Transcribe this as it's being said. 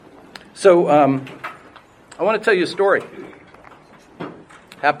So I want to tell you a story.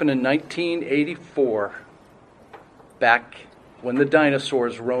 Happened in 1984, back when the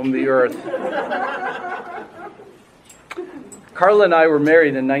dinosaurs roamed the earth. Carla and I were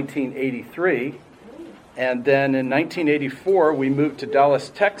married in 1983, and then in 1984 we moved to Dallas,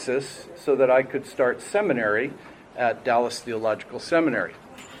 Texas, so that I could start seminary at Dallas Theological Seminary.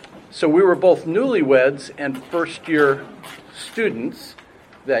 So we were both newlyweds and first-year students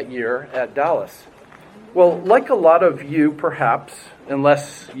that year at Dallas. Well, like a lot of you, perhaps,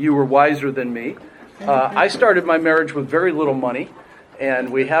 unless you were wiser than me, I started my marriage with very little money,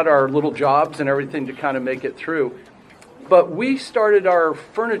 and we had our little jobs and everything to kind of make it through. But we started our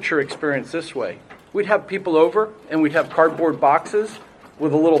furniture experience this way. We'd have people over, and we'd have cardboard boxes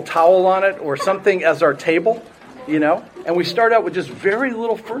with a little towel on it or something as our table, you know. And we started out with just very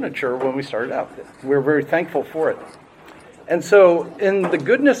little furniture when we started out. We were very thankful for it. And so in the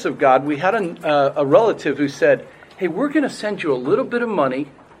goodness of God, we had a relative who said, hey, we're going to send you a little bit of money,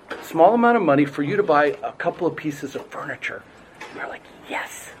 a small amount of money for you to buy a couple of pieces of furniture. And we're like,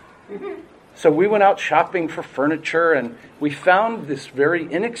 yes. So we went out shopping for furniture, and we found this very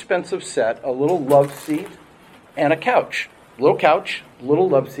inexpensive set, a little love seat and a couch. Little couch, little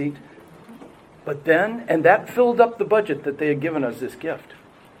love seat. But then, and that filled up the budget that they had given us this gift.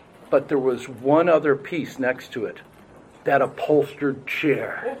 But there was one other piece next to it. That upholstered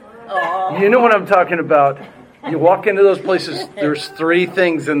chair. Aww. You know what I'm talking about. You walk into those places, there's 3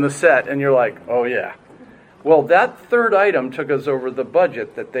 things in the set, and you're like, oh yeah. Well, that third item took us over the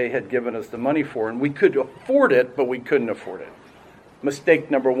budget that they had given us the money for, and we could afford it, but we couldn't afford it. Mistake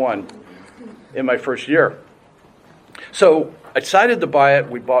number 1 in my first year. So I decided to buy it.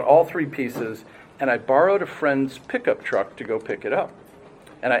 We bought all 3 pieces, and I borrowed a friend's pickup truck to go pick it up.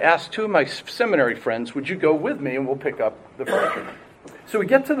 And I asked 2 of my seminary friends, would you go with me and we'll pick up the furniture? So we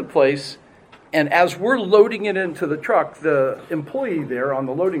get to the place, and as we're loading it into the truck, the employee there on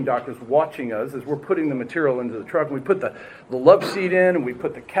the loading dock is watching us as we're putting the material into the truck. And we put the love seat in, and we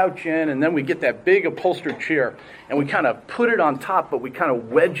put the couch in, and then we get that big upholstered chair, and we kind of put it on top, but we kind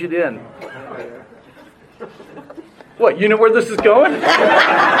of wedge it in. What, you know where this is going?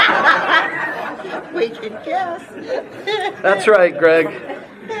 We can guess. That's right, Greg.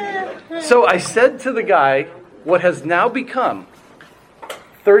 So I said to the guy, what has now become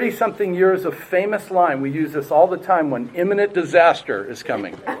 30-something years of famous line, we use this all the time when imminent disaster is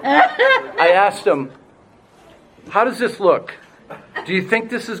coming. I asked him, how does this look? Do you think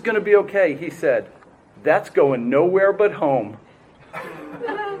this is going to be okay? He said, that's going nowhere but home.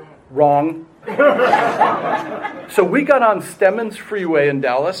 Wrong. So we got on Stemmons Freeway in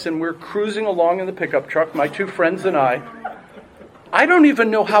Dallas, and we're cruising along in the pickup truck, my 2 friends and I. I don't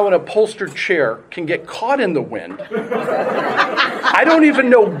even know how an upholstered chair can get caught in the wind. I don't even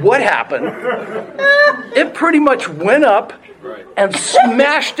know what happened. It pretty much went up and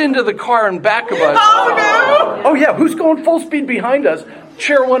smashed into the car in back of us. Oh, no! Oh, yeah, who's going full speed behind us?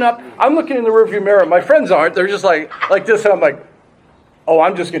 Chair went up. I'm looking in the rearview mirror. My friends aren't. They're just like this, and I'm like, oh,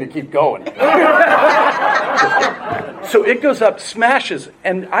 I'm just going to keep going. So it goes up, smashes,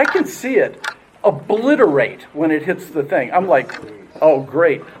 and I can see it obliterate when it hits the thing. I'm like, oh,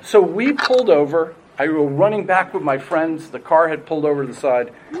 great. So we pulled over. I was running back with my friends. The car had pulled over to the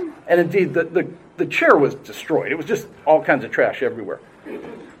side. And indeed, the chair was destroyed. It was just all kinds of trash everywhere.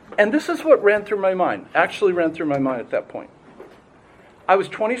 And this is what actually ran through my mind at that point. I was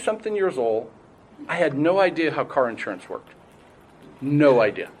 20-something years old. I had no idea how car insurance worked. No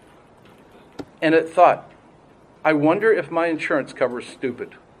idea. And it thought, I wonder if my insurance covers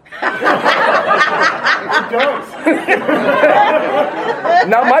stupid. It does.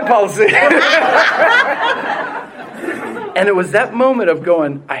 Not my policy. And it was that moment of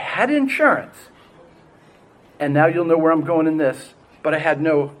going, I had insurance, and now you'll know where I'm going in this, but I had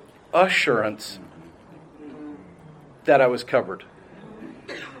no assurance that I was covered.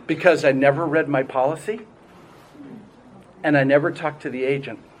 Because I never read my policy, and I never talked to the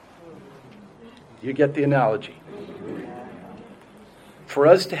agent. You get the analogy. For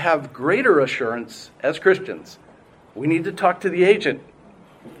us to have greater assurance as Christians, we need to talk to the agent.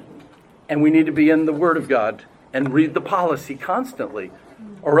 And we need to be in the Word of God and read the policy constantly.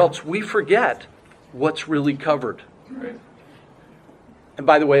 Or else we forget what's really covered. And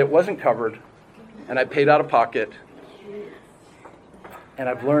by the way, it wasn't covered. And I paid out of pocket. And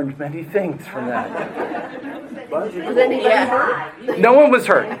I've learned many things from that. Was anybody hurt? No one was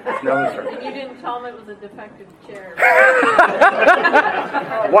hurt. No one was hurt. And you didn't tell them it was a defective chair.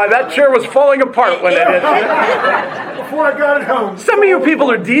 Why, that chair was falling apart when it hit me. Before I got it home. Some of you people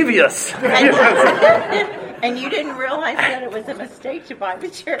are devious. And you didn't realize that it was a mistake to buy the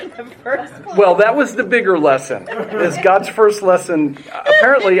chair in the first place. Well, that was the bigger lesson. Is God's first lesson.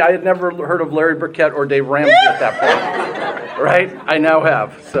 Apparently, I had never heard of Larry Burkett or Dave Ramsey at that point. Right? I now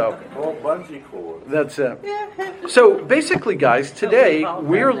have. So Bungee cord. that's it. So basically, guys, today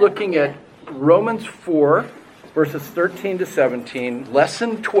we're looking at Romans 4, verses 13 to 17,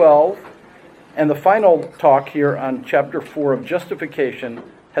 lesson 12, and the final talk here on chapter 4 of justification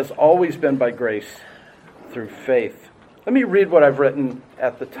has always been by grace through faith. Let me read what I've written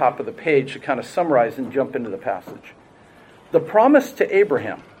at the top of the page to kind of summarize and jump into the passage. The promise to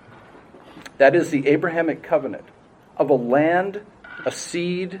Abraham, that is the Abrahamic covenant, of a land, a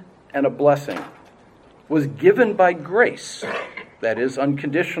seed, and a blessing, was given by grace, that is,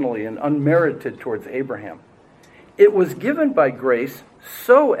 unconditionally and unmerited towards Abraham. It was given by grace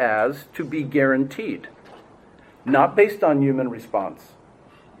so as to be guaranteed, not based on human response,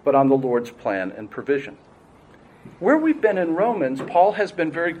 but on the Lord's plan and provision. Where we've been in Romans, Paul has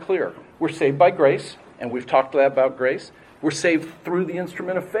been very clear. We're saved by grace, and we've talked about grace. We're saved through the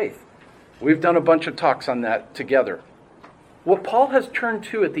instrument of faith. We've done a bunch of talks on that together. What Paul has turned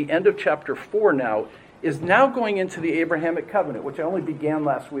to at the end of chapter 4 now is now going into the Abrahamic covenant, which I only began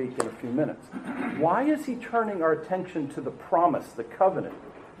last week in a few minutes. Why is he turning our attention to the promise, the covenant?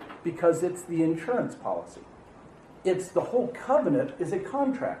 Because it's the insurance policy. It's the whole covenant is a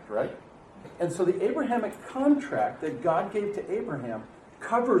contract, right? And so the Abrahamic contract that God gave to Abraham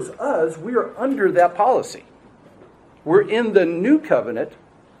covers us. We are under that policy. We're in the new covenant,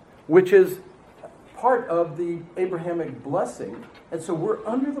 which is part of the Abrahamic blessing. And so we're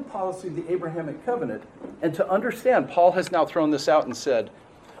under the policy of the Abrahamic covenant. And to understand, Paul has now thrown this out and said,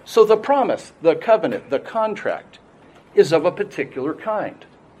 so the promise, the covenant, the contract is of a particular kind.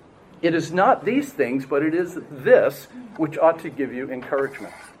 It is not these things, but it is this which ought to give you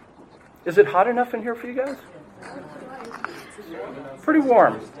encouragement. Is it hot enough in here for you guys? Pretty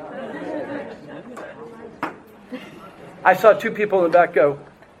warm. I saw two people in the back go,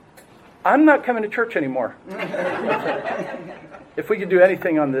 I'm not coming to church anymore. If we could do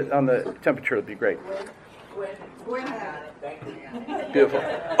anything on the temperature, it'd be great. Beautiful.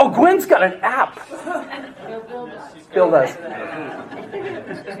 Oh, Gwen's got an app. Bill does.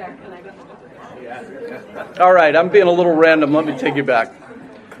 All right, I'm being a little random. Let me take you back.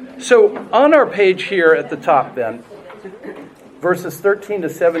 So on our page here at the top then, verses 13 to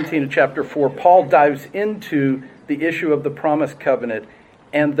 17 of chapter 4, Paul dives into the issue of the promised covenant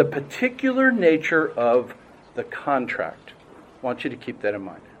and the particular nature of the contract. I want you to keep that in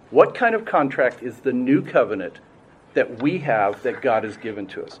mind. What kind of contract is the new covenant that we have that God has given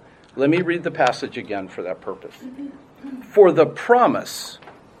to us? Let me read the passage again for that purpose. For the promise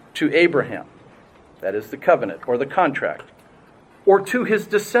to Abraham, that is the covenant or the contract, or to his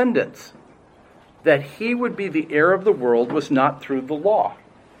descendants, that he would be the heir of the world was not through the law.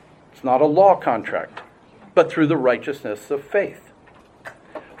 It's not a law contract, but through the righteousness of faith.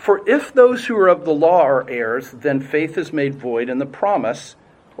 For if those who are of the law are heirs, then faith is made void and the promise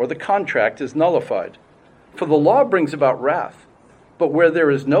or the contract is nullified. For the law brings about wrath, but where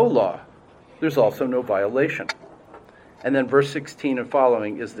there is no law, there's also no violation. And then verse 16 and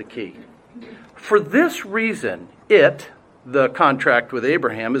following is the key. For this reason, the contract with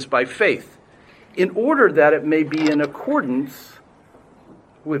Abraham, is by faith, in order that it may be in accordance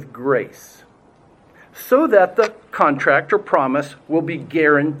with grace, so that the contract or promise will be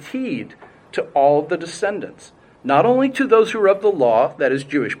guaranteed to all the descendants, not only to those who are of the law, that is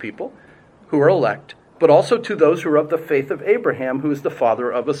Jewish people, who are elect, but also to those who are of the faith of Abraham, who is the father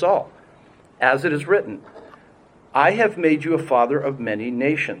of us all. As it is written, I have made you a father of many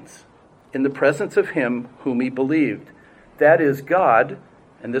nations, in the presence of him whom he believed. That is God,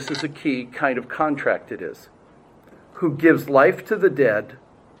 and this is a key kind of contract it is, who gives life to the dead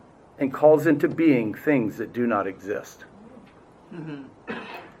and calls into being things that do not exist. Mm-hmm.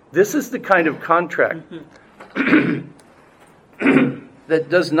 This is the kind of contract that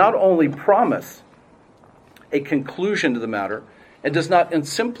does not only promise a conclusion to the matter, and does not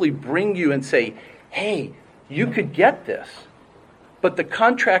simply bring you and say, hey, you could get this, but the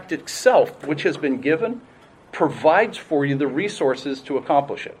contract itself, which has been given, provides for you the resources to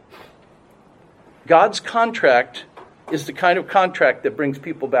accomplish it. God's contract is the kind of contract that brings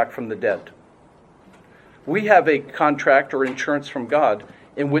people back from the dead. We have a contract or insurance from God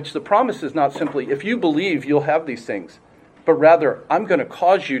in which the promise is not simply, if you believe, you'll have these things, but rather, I'm going to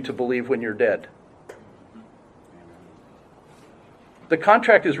cause you to believe when you're dead. The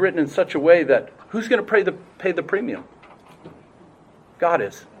contract is written in such a way that who's going to pay the premium? God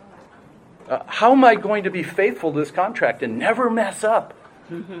is. How am I going to be faithful to this contract and never mess up?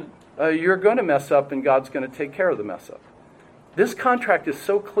 you're going to mess up and God's going to take care of the mess up. This contract is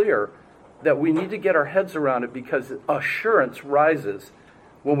so clear that we need to get our heads around it because assurance rises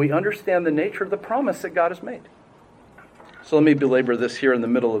when we understand the nature of the promise that God has made. So let me belabor this here in the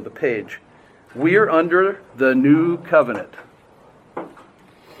middle of the page. We are under the new covenant.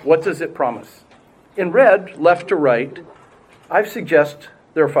 What does it promise? In red, left to right, I suggest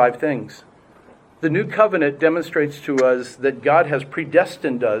there are 5 things. The new covenant demonstrates to us that God has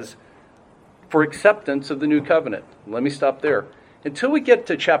predestined us for acceptance of the new covenant. Let me stop there. Until we get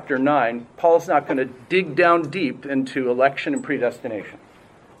to chapter 9, Paul's not going to dig down deep into election and predestination.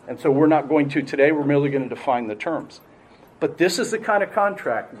 And so we're not going to today. We're merely going to define the terms. But this is the kind of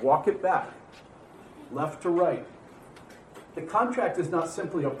contract. Walk it back. Left to right. The contract is not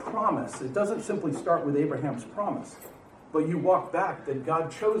simply a promise. It doesn't simply start with Abraham's promise. But you walk back that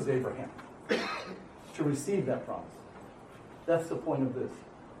God chose Abraham to receive that promise. That's the point of this.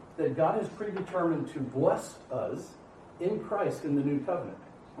 That God has predetermined to bless us in Christ in the new covenant.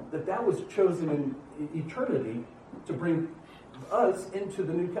 That was chosen in eternity to bring us into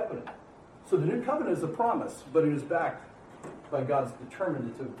the new covenant. So the new covenant is a promise, but it is backed by God's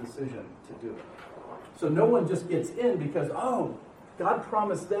determinative decision to do it. So no one just gets in because, God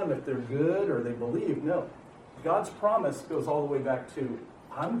promised them if they're good or they believe. No. God's promise goes all the way back to,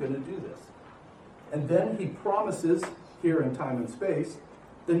 I'm going to do this. And then he promises, here in time and space,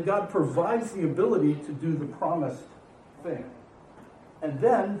 then God provides the ability to do the promised thing. And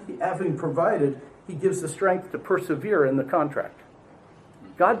then, having provided, he gives the strength to persevere in the contract.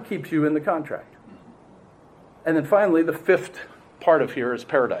 God keeps you in the contract. And then finally, the 5th part of here is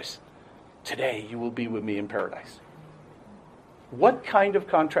paradise. Today you will be with me in paradise. What kind of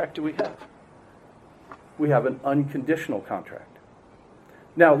contract do we have? We have an unconditional contract.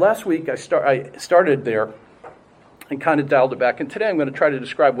 Now, last week I started there and kind of dialed it back. And today I'm going to try to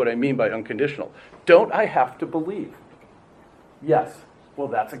describe what I mean by unconditional. Don't I have to believe? Yes. Well,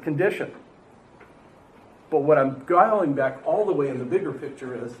 that's a condition. But what I'm dialing back all the way in the bigger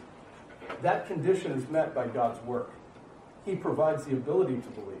picture is that condition is met by God's work. He provides the ability to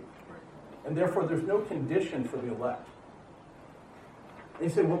believe. And therefore, there's no condition for the elect. And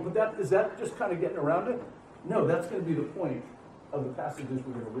you say, well, but is that just kind of getting around it? No, that's going to be the point of the passages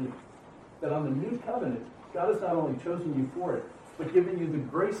we're going to read. That on the new covenant, God has not only chosen you for it, but given you the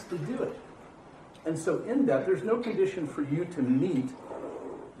grace to do it. And so in that, there's no condition for you to meet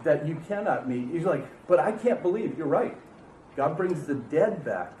that you cannot meet. You're like, but I can't believe. You're right. God brings the dead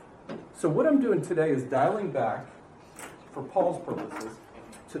back. So what I'm doing today is dialing back, for Paul's purposes,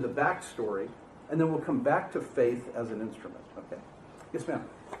 to the backstory, and then we'll come back to faith as an instrument. Okay? Yes, ma'am.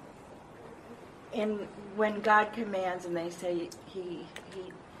 And when God commands and they say he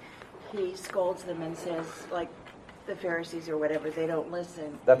scolds them and says, like the Pharisees or whatever, they don't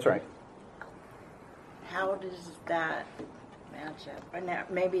listen. That's right. How does that match up? And now,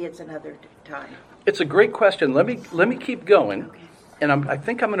 maybe it's another time. It's a great question. Let me keep going. Okay. And I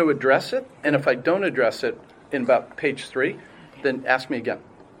think I'm going to address it. And if I don't address it in about page 3, then ask me again.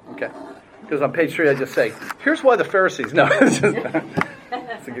 Okay? Because on page 3 I just say, here's why the Pharisees. No, it's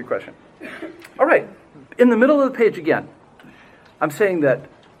a good question. All right. In the middle of the page again, I'm saying that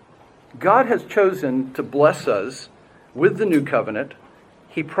God has chosen to bless us with the new covenant.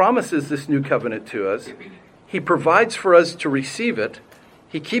 He promises this new covenant to us. He provides for us to receive it.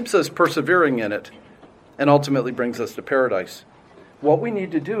 He keeps us persevering in it, and ultimately brings us to paradise. What we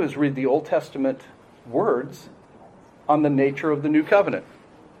need to do is read the Old Testament words on the nature of the new covenant.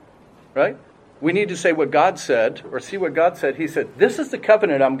 Right? We need to say what God said, or see what God said. He said, this is the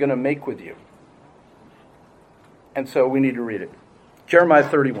covenant I'm going to make with you. And so we need to read it. Jeremiah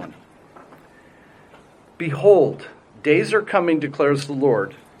 31. Behold, days are coming, declares the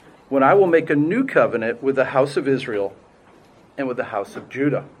Lord, when I will make a new covenant with the house of Israel and with the house of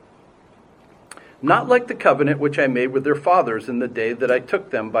Judah. Not like the covenant which I made with their fathers in the day that I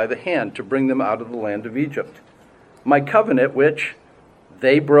took them by the hand to bring them out of the land of Egypt. My covenant which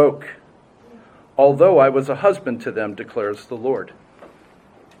they broke, although I was a husband to them, declares the Lord.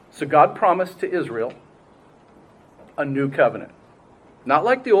 So God promised to Israel a new covenant. Not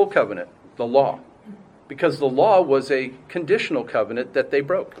like the old covenant, the law. Because the law was a conditional covenant that they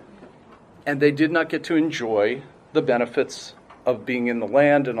broke. And they did not get to enjoy the benefits of being in the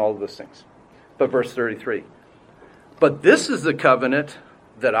land and all of those things. But verse 33. But this is the covenant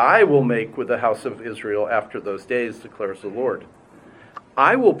that I will make with the house of Israel after those days, declares the Lord.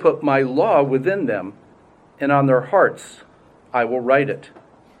 I will put my law within them, and on their hearts I will write it.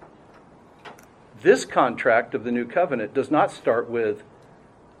 This contract of the new covenant does not start with,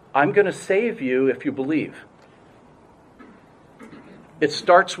 I'm going to save you if you believe. It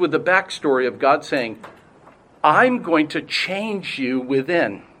starts with the backstory of God saying, I'm going to change you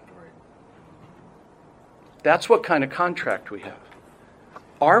within. That's what kind of contract we have.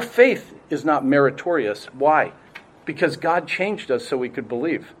 Our faith is not meritorious. Why? Because God changed us so we could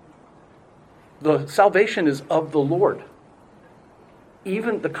believe. The salvation is of the Lord.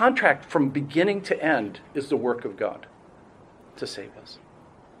 Even the contract from beginning to end is the work of God to save us.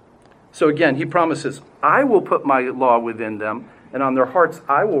 So again, he promises, I will put my law within them, and on their hearts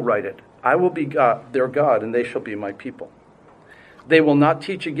I will write it. I will be God, their God, and they shall be my people. They will not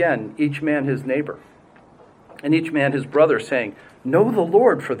teach again, each man his neighbor, and each man his brother, saying, Know the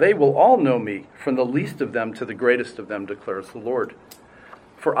Lord, for they will all know me, from the least of them to the greatest of them, declares the Lord.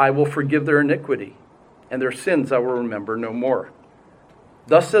 For I will forgive their iniquity, and their sins I will remember no more.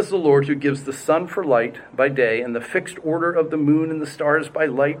 Thus says the Lord, who gives the sun for light by day, and the fixed order of the moon and the stars by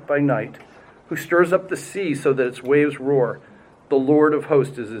light by night, who stirs up the sea so that its waves roar. The Lord of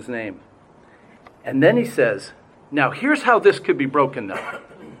hosts is his name. And then he says, now here's how this could be broken now.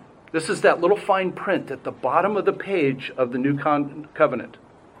 This is that little fine print at the bottom of the page of the new covenant.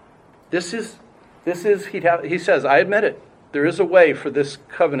 He says, I admit it. There is a way for this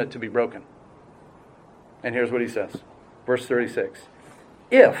covenant to be broken. And here's what he says. Verse 36.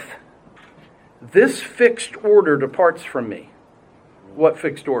 If this fixed order departs from me. What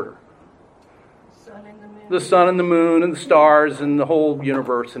fixed order? Sun and the moon. The sun and the moon and the stars and the whole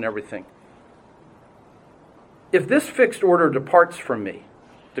universe and everything. If this fixed order departs from me,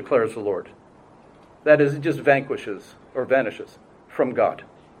 declares the Lord, that is, it just vanquishes or vanishes from God,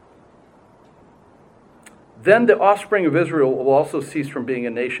 then the offspring of Israel will also cease from being a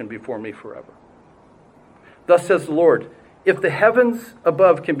nation before me forever. Thus says the Lord, if the heavens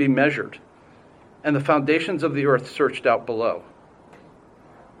above can be measured, and the foundations of the earth searched out below,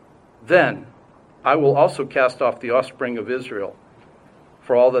 then I will also cast off the offspring of Israel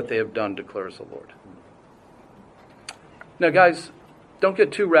for all that they have done, declares the Lord. Now, guys, don't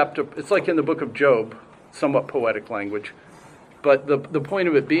get too wrapped up. It's like in the book of Job, somewhat poetic language. But the point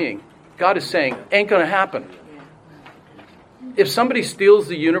of it being, God is saying, ain't going to happen. If somebody steals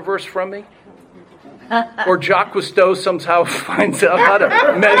the universe from me, or Jacques Cousteau somehow finds out how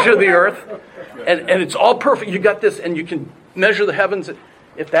to measure the earth, and it's all perfect, you got this, and you can measure the heavens.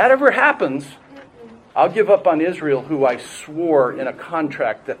 If that ever happens, I'll give up on Israel, who I swore in a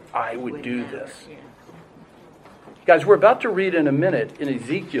contract that I would do this. Guys, we're about to read in a minute in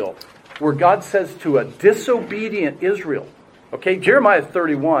Ezekiel where God says to a disobedient Israel, okay, Jeremiah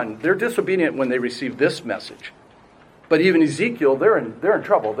 31, they're disobedient when they receive this message. But even Ezekiel, they're in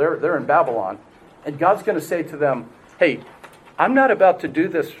trouble. They're in Babylon. And God's going to say to them, hey, I'm not about to do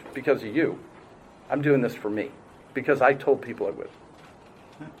this because of you. I'm doing this for me because I told people I would.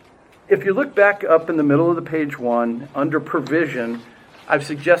 If you look back up in the middle of the page 1, under provision, I've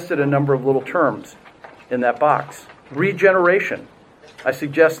suggested a number of little terms in that box. Regeneration. I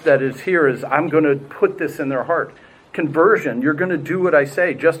suggest that it's here is I'm going to put this in their heart. Conversion. You're going to do what I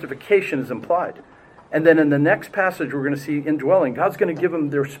say. Justification is implied. And then in the next passage we're going to see indwelling. God's going to give them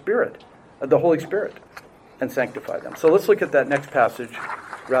their spirit, the Holy Spirit, and sanctify them. So let's look at that next passage,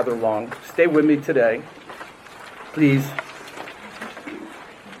 rather long. Stay with me today, please.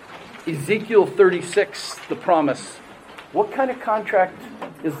 Ezekiel 36, the promise. What kind of contract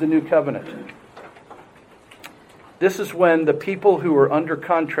is the new covenant? This is when the people who were under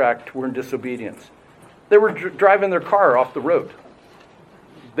contract were in disobedience. They were driving their car off the road.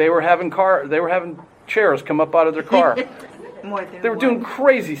 They were having chairs come up out of their car. They were doing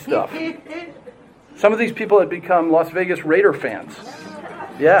crazy stuff. Some of these people had become Las Vegas Raider fans.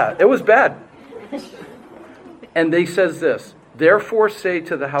 Yeah, it was bad. And they says this, therefore say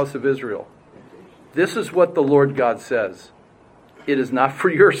to the house of Israel, this is what the Lord God says. It is not for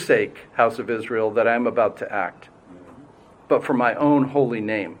your sake, house of Israel, that I am about to act, but for my own holy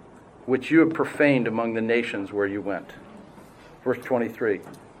name, which you have profaned among the nations where you went. Verse 23.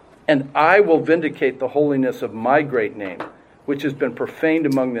 And I will vindicate the holiness of my great name, which has been profaned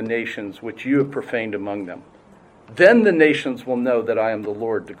among the nations, which you have profaned among them. Then the nations will know that I am the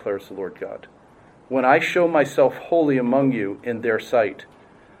Lord, declares the Lord God, when I show myself holy among you in their sight.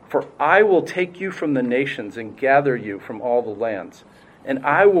 For I will take you from the nations and gather you from all the lands, and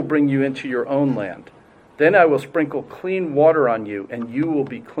I will bring you into your own land. Then I will sprinkle clean water on you, and you will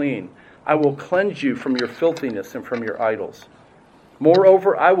be clean. I will cleanse you from your filthiness and from your idols.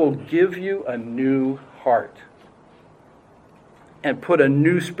 Moreover, I will give you a new heart and put a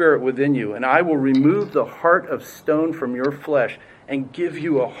new spirit within you, and I will remove the heart of stone from your flesh and give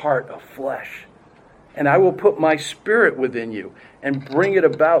you a heart of flesh. And I will put my spirit within you and bring it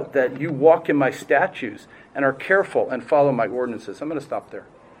about that you walk in my statutes and are careful and follow my ordinances. I'm going to stop there.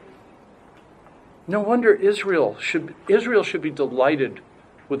 No wonder Israel should be delighted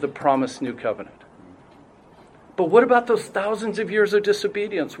with the promised new covenant. But what about those thousands of years of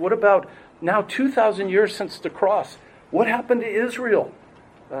disobedience? What about now 2,000 years since the cross? What happened to Israel?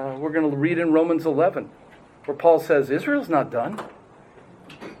 We're going to read in Romans 11, where Paul says, Israel's not done.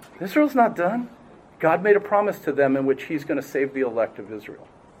 Israel's not done. God made a promise to them in which he's going to save the elect of Israel.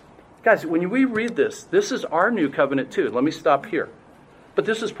 Guys, when we read this is our new covenant too. Let me stop here. But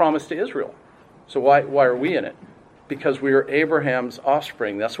this is promised to Israel. So why are we in it? Because we are Abraham's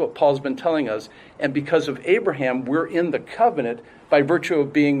offspring. That's what Paul's been telling us. And because of Abraham, we're in the covenant by virtue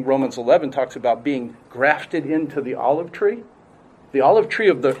of being, Romans 11 talks about being grafted into the olive tree. The olive tree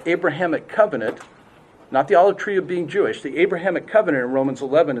of the Abrahamic covenant, not the olive tree of being Jewish. The Abrahamic covenant in Romans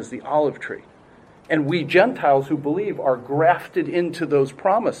 11 is the olive tree. And we Gentiles who believe are grafted into those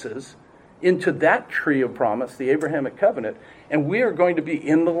promises, into that tree of promise, the Abrahamic covenant, and we are going to be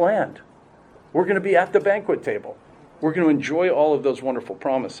in the land. We're going to be at the banquet table. We're going to enjoy all of those wonderful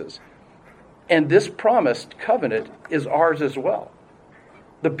promises. And this promised covenant is ours as well.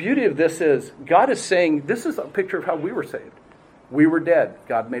 The beauty of this is, God is saying, this is a picture of how we were saved. We were dead.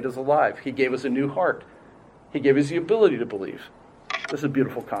 God made us alive. He gave us a new heart. He gave us the ability to believe. This is a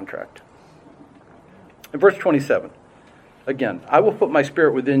beautiful contract. In verse 27, again, I will put my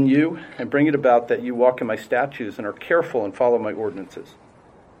spirit within you and bring it about that you walk in my statutes and are careful and follow my ordinances.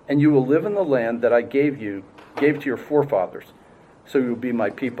 And you will live in the land that I gave to your forefathers. So you will be my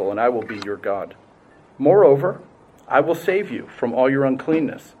people, and I will be your God. Moreover, I will save you from all your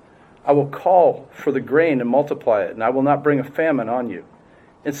uncleanness. I will call for the grain and multiply it, and I will not bring a famine on you.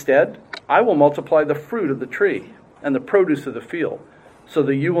 Instead, I will multiply the fruit of the tree and the produce of the field, so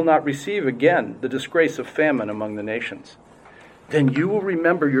that you will not receive again the disgrace of famine among the nations. Then you will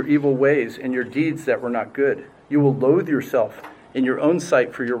remember your evil ways and your deeds that were not good. You will loathe yourself in your own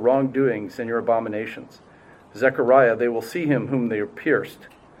sight for your wrongdoings and your abominations. Zechariah, they will see him whom they have pierced,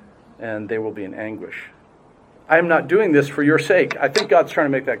 and they will be in anguish. I am not doing this for your sake. I think God's trying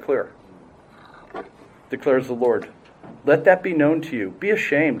to make that clear, declares the Lord. Let that be known to you. Be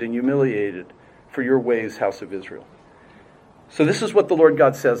ashamed and humiliated for your ways, house of Israel. So this is what the Lord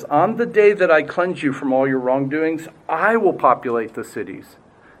God says. On the day that I cleanse you from all your wrongdoings, I will populate the cities,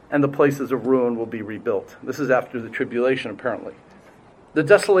 and the places of ruin will be rebuilt. This is after the tribulation, apparently. The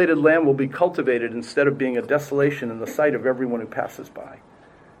desolated land will be cultivated instead of being a desolation in the sight of everyone who passes by.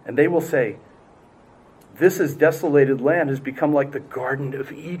 And they will say, this desolated land has become like the Garden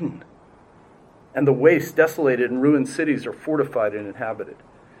of Eden. And the waste, desolated, and ruined cities are fortified and inhabited.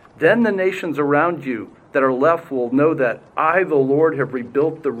 Then the nations around you that are left will know that I, the Lord, have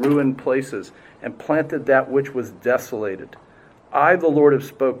rebuilt the ruined places and planted that which was desolated. I, the Lord, have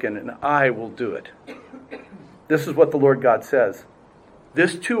spoken, and I will do it. This is what the Lord God says.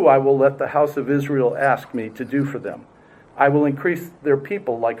 This too I will let the house of Israel ask me to do for them. I will increase their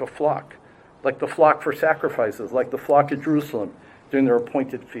people like a flock, like the flock for sacrifices, like the flock at Jerusalem during their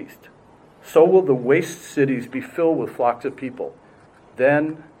appointed feast. So will the waste cities be filled with flocks of people.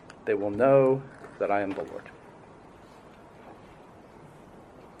 Then they will know that I am the Lord.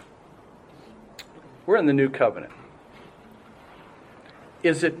 We're in the new covenant.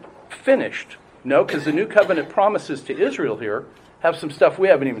 Is it finished? No, because the new covenant promises to Israel here have some stuff we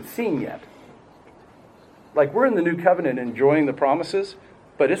haven't even seen yet. Like, we're in the new covenant enjoying the promises,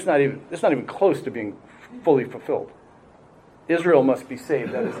 but it's not even close to being fully fulfilled. Israel must be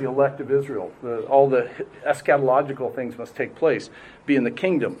saved. That is the elect of Israel. All the eschatological things must take place, be in the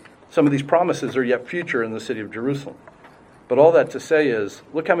kingdom. Some of these promises are yet future in the city of Jerusalem. But all that to say is,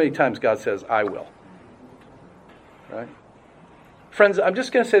 look how many times God says, I will. Right? Friends, I'm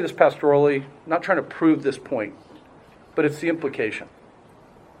just going to say this pastorally, not trying to prove this point, but it's the implication.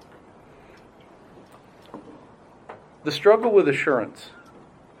 The struggle with assurance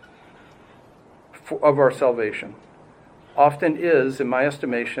of our salvation often is, in my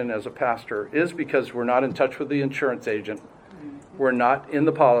estimation as a pastor, is because we're not in touch with the insurance agent. We're not in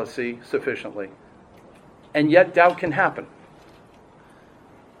the policy sufficiently. And yet doubt can happen.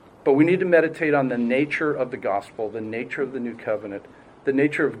 But we need to meditate on the nature of the gospel, the nature of the new covenant, the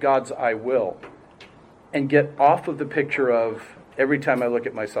nature of God's I will, and get off of the picture of every time I look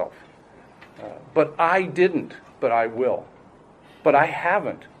at myself. But I didn't, but I will. But I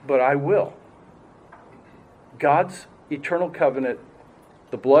haven't, but I will. God's eternal covenant,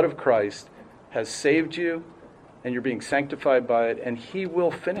 the blood of Christ, has saved you, and you're being sanctified by it, and He will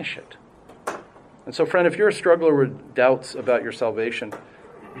finish it. And so, friend, if you're a struggler with doubts about your salvation,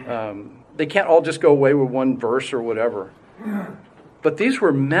 they can't all just go away with one verse or whatever. But these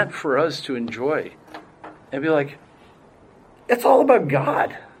were meant for us to enjoy. and be like, it's all about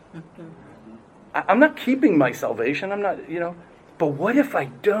God. I'm not keeping my salvation. I'm not, but what if I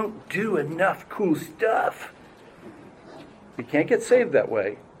don't do enough cool stuff? You can't get saved that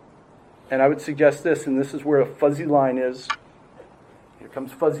way. And I would suggest this, and this is where a fuzzy line is. Here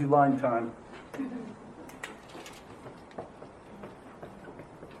comes fuzzy line time.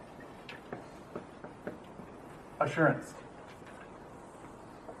 Assurance.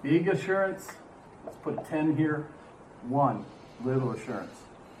 Big assurance. Let's put 10 here. 1. Little assurance.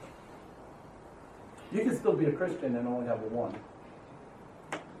 You can still be a Christian and only have a 1.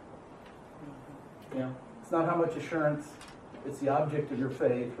 It's not how much assurance. It's the object of your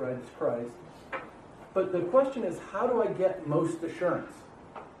faith, right? It's Christ. But the question is, how do I get most assurance?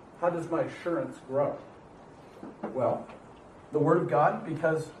 How does my assurance grow? Well, the Word of God,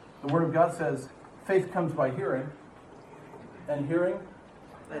 because the Word of God says, faith comes by hearing, and hearing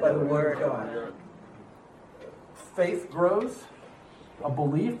by the Word of God. Faith grows, a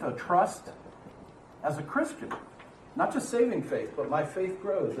belief, a trust, as a Christian. Not just saving faith, but my faith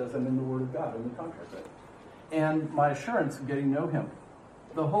grows as I'm in the Word of God, in the contract faith. And my assurance of getting to know Him.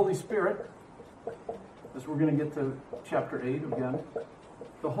 The Holy Spirit, as we're going to get to chapter 8 again,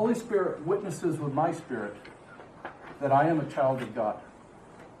 the Holy Spirit witnesses with my spirit that I am a child of God.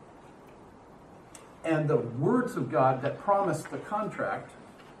 And the words of God that promise the contract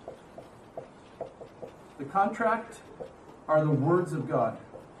are the words of God.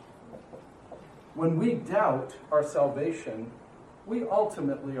 When we doubt our salvation, we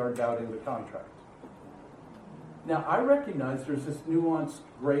ultimately are doubting the contract. Now, I recognize there's this nuanced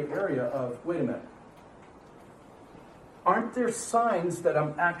gray area of, wait a minute, aren't there signs that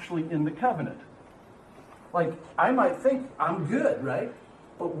I'm actually in the covenant? Like, I might think I'm good, right?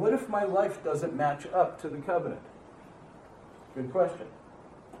 But what if my life doesn't match up to the covenant? Good question.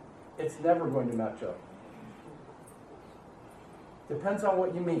 It's never going to match up. Depends on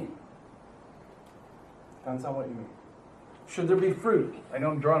what you mean. Depends on what you mean. Should there be fruit? I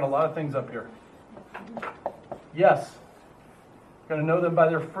know I'm drawing a lot of things up here. Yes. Going to know them by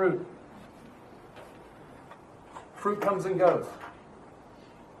their fruit. Fruit comes and goes.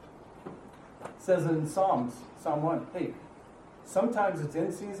 It says in Psalm 1, hey, sometimes it's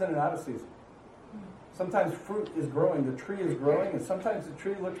in season and out of season. Sometimes fruit is growing, the tree is growing, and sometimes the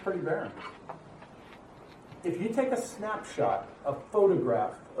tree looks pretty barren. If you take a snapshot, a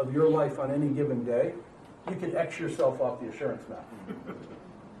photograph of your life on any given day, you can X yourself off the assurance map.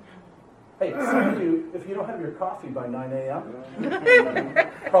 Hey, some of you, if you don't have your coffee by 9 a.m.,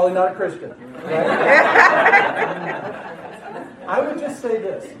 probably not a Christian. Right? I would just say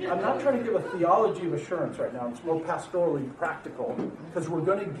this. I'm not trying to give a theology of assurance right now. It's more pastorally practical, because we're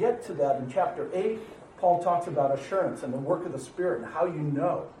going to get to that in chapter 8. Paul talks about assurance and the work of the Spirit and how you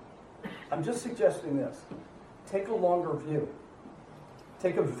know. I'm just suggesting this. Take a longer view.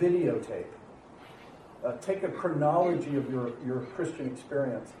 Take a videotape. Take a chronology of your Christian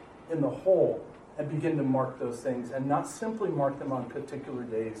experience in the whole and begin to mark those things, and not simply mark them on particular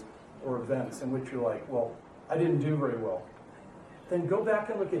days or events in which you're like, well, I didn't do very well. Then go back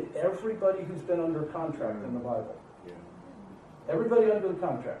and look at everybody who's been under contract in the Bible. Everybody under the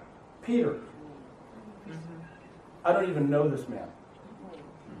contract. Peter. I don't even know this man.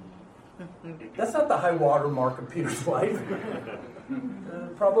 That's not the high water mark of Peter's life.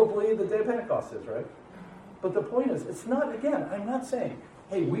 Probably the day of Pentecost is, right? But the point is, it's not, again, I'm not saying,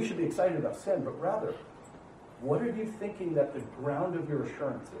 hey, we should be excited about sin, but rather, what are you thinking that the ground of your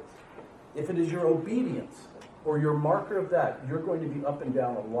assurance is? If it is your obedience or your marker of that, you're going to be up and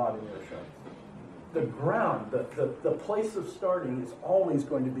down a lot in your assurance. The ground, the place of starting is always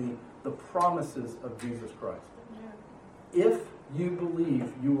going to be the promises of Jesus Christ. Yeah. If you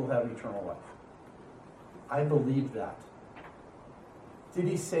believe, you will have eternal life. I believe that. Did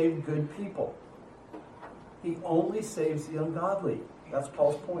he save good people? He only saves the ungodly. That's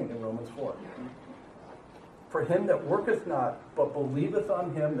Paul's point in Romans 4. For him that worketh not, but believeth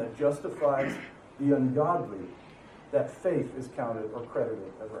on him that justifies the ungodly, that faith is counted or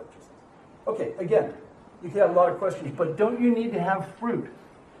credited as righteousness. Okay, again, you can have a lot of questions, but don't you need to have fruit?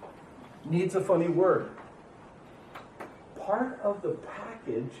 Needs a funny word. Part of the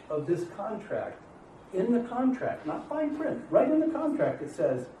package of this contract, in the contract, not fine print, right in the contract it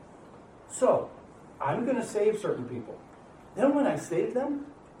says, so, I'm going to save certain people. Then when I save them,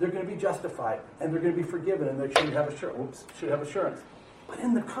 they're going to be justified, and they're going to be forgiven, and they should have assurance. But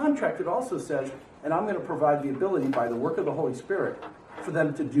in the contract it also says, and I'm going to provide the ability by the work of the Holy Spirit for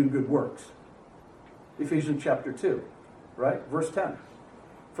them to do good works. Ephesians chapter 2, right? Verse 10.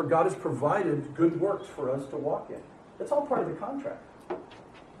 For God has provided good works for us to walk in. It's all part of the contract.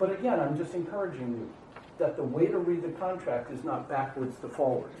 But again, I'm just encouraging you. that the way to read the contract is not backwards to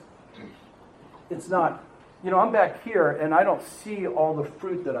forwards. It's not, I'm back here and I don't see all the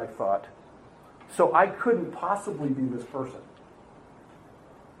fruit that I thought, so I couldn't possibly be this person.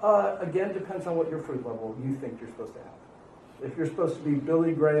 Again, depends on what your fruit level you think you're supposed to have. If you're supposed to be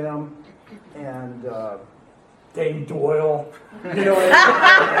Billy Graham and Dave Doyle,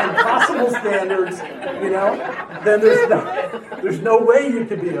 and possible standards, then there's no way you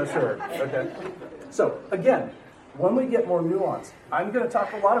could be assured. Okay. So again, when we get more nuance, I'm going to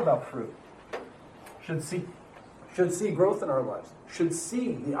talk a lot about fruit. Should see growth in our lives. Should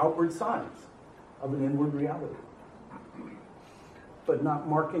see the outward signs of an inward reality. But not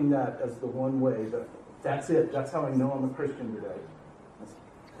marking that as the one way. That's it. That's how I know I'm a Christian today.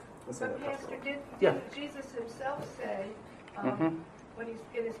 But Pastor, did Yeah. Jesus himself say, when he's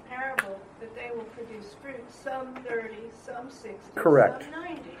in his parable, that they will produce fruit, some 30, some 60, Correct. some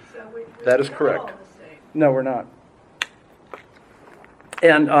 90. So That is not correct. all the same. No, we're not.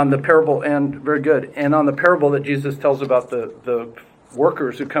 And on the parable, and very good, and on the parable that Jesus tells about the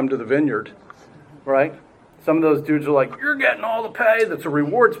workers who come to the vineyard, right? Some of those dudes are like, you're getting all the pay. That's a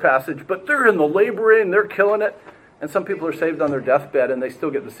rewards passage, but they're in the laboring, they're killing it. And some people are saved on their deathbed and they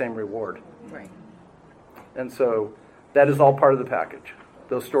still get the same reward. Right. And so that is all part of the package.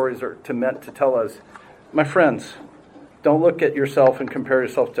 Those stories are meant to tell us, my friends, don't look at yourself and compare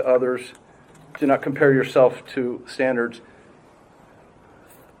yourself to others. Do not compare yourself to standards.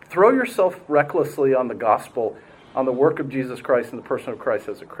 Throw yourself recklessly on the gospel, on the work of Jesus Christ and the person of Christ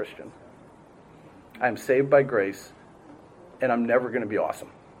as a Christian. I am saved by grace, and I'm never going to be awesome.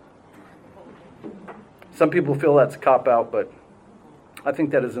 Some people feel that's a cop-out, but I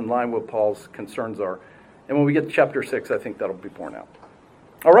think that is in line with what Paul's concerns are. And when we get to chapter 6, I think that'll be borne out.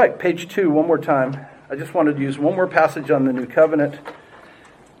 All right, page 2, one more time. I just wanted to use one more passage on the New Covenant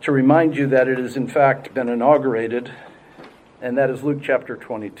to remind you that it has in fact been inaugurated, and that is Luke chapter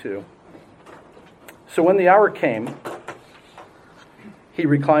 22. So when the hour came, he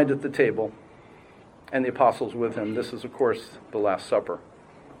reclined at the table, and the apostles with him. This is, of course, the Last Supper.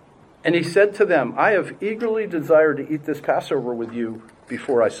 And he said to them, I have eagerly desired to eat this Passover with you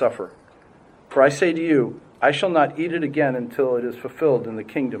before I suffer. For I say to you, I shall not eat it again until it is fulfilled in the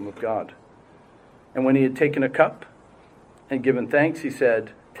kingdom of God. And when he had taken a cup and given thanks, he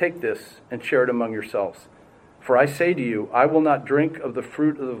said, take this and share it among yourselves. For I say to you, I will not drink of the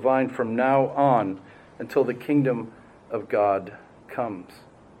fruit of the vine from now on until the kingdom of God comes.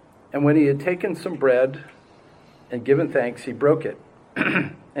 And when he had taken some bread and given thanks, he broke it,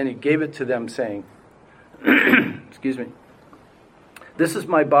 and he gave it to them, saying, excuse me, this is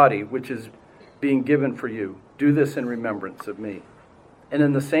my body, which is being given for you. Do this in remembrance of me. And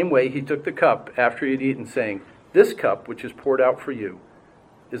in the same way, he took the cup after he had eaten, saying, this cup, which is poured out for you,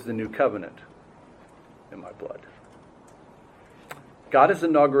 is the new covenant in my blood. God has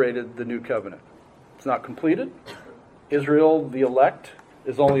inaugurated the new covenant. It's not completed. Israel, the elect,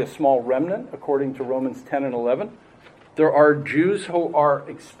 is only a small remnant, according to Romans 10 and 11. There are Jews who are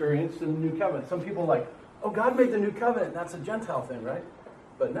experienced in the new covenant. Some people are like, oh, God made the new covenant. That's a Gentile thing, right?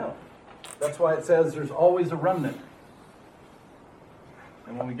 But no. That's why it says there's always a remnant.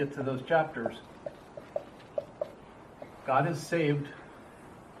 And when we get to those chapters, God has saved,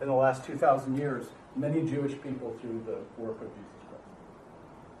 in the last 2,000 years, many Jewish people through the work of Jesus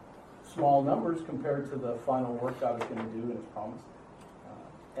Christ. Small numbers compared to the final work God is going to do in his promise.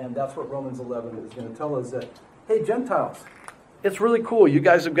 And that's what Romans 11 is going to tell us, that, hey, Gentiles, it's really cool. You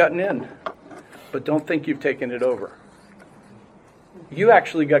guys have gotten in. But don't think you've taken it over. You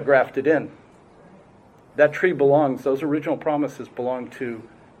actually got grafted in. That tree belongs, those original promises belong to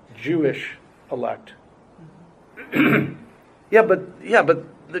Jewish elect. Yeah,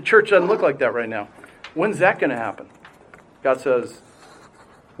 but the church doesn't look like that right now. When's that going to happen? God says,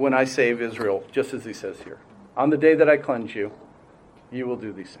 when I save Israel, just as he says here. On the day that I cleanse you, you will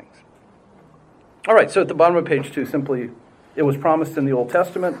do these things. All right, so at the bottom of page 2, simply, it was promised in the Old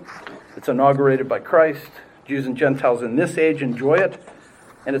Testament. It's inaugurated by Christ. Jews and Gentiles in this age enjoy it.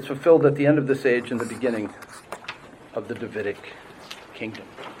 And it's fulfilled at the end of this age and the beginning of the Davidic kingdom.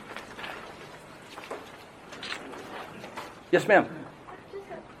 Yes, ma'am. Just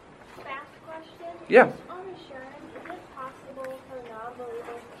a fast question. Yeah. On assurance, is it possible for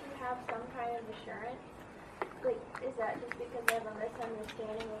non-believers to have some kind of assurance? Like, is that just because they have a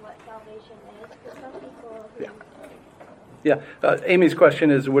misunderstanding of what salvation is? Because some people who... Yeah. Amy's question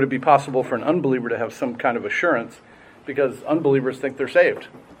is, would it be possible for an unbeliever to have some kind of assurance? Because unbelievers think they're saved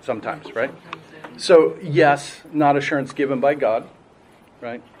sometimes, right? So, yes, not assurance given by God,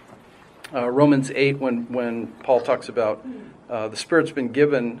 right? Romans 8, when Paul talks about the Spirit's been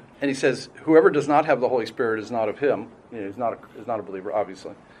given, and he says, whoever does not have the Holy Spirit is not of him. He's not a believer,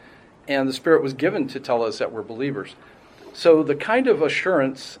 obviously. And the Spirit was given to tell us that we're believers. So the kind of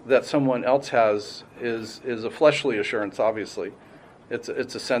assurance that someone else has is a fleshly assurance, obviously. It's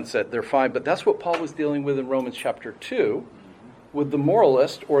a sense that they're fine. But that's what Paul was dealing with in Romans chapter 2 with the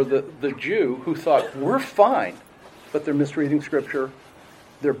moralist or the Jew who thought, we're fine, but they're misreading Scripture.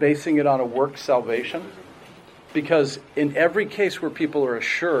 They're basing it on a work salvation. Because in every case where people are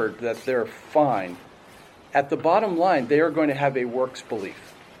assured that they're fine, at the bottom line, they are going to have a works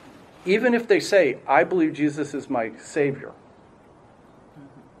belief. Even if they say, I believe Jesus is my Savior,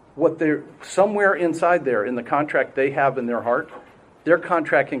 what they're somewhere inside there in the contract they have in their heart, their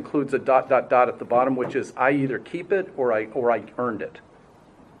contract includes a ... at the bottom, which is I either keep it or I earned it.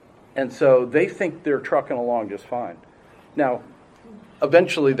 And so they think they're trucking along just fine. Now,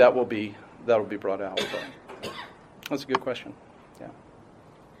 eventually that will be brought out. But that's a good question. Yeah.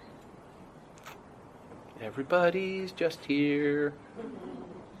 Everybody's just here.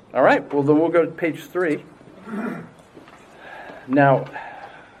 All right, well, then we'll go to page 3. Now,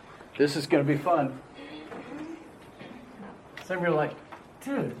 this is going to be fun. Some of you are like,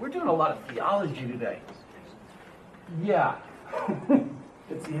 dude, we're doing a lot of theology today. Yeah.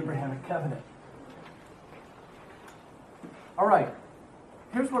 It's the Abrahamic covenant. All right,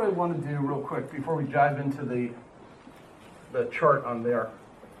 here's what I want to do real quick before we dive into the chart on there.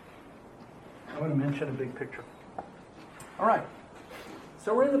 I want to mention a big picture. All right.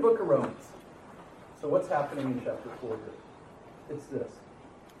 So we're in the book of Romans. So what's happening in chapter 4 here? It's this.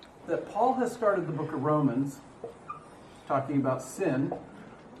 That Paul has started the book of Romans talking about sin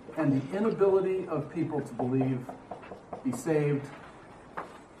and the inability of people to believe, be saved.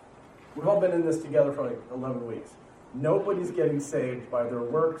 We've all been in this together for like 11 weeks. Nobody's getting saved by their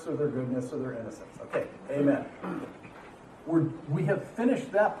works or their goodness or their innocence. Okay, amen. We have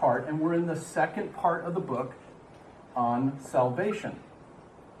finished that part, and we're in the second part of the book on salvation.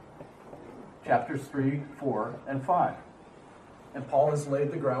 Chapters 3, 4, and 5. And Paul has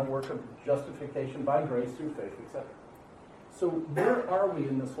laid the groundwork of justification by grace through faith, etc. So where are we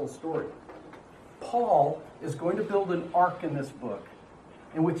in this whole story? Paul is going to build an arc in this book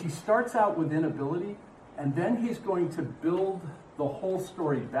in which he starts out with inability, and then he's going to build the whole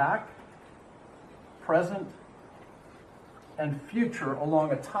story back, present, and future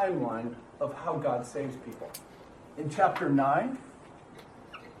along a timeline of how God saves people. In chapter 9,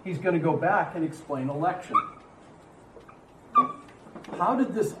 he's going to go back and explain election. How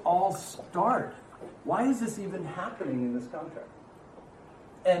did this all start? Why is this even happening in this contract?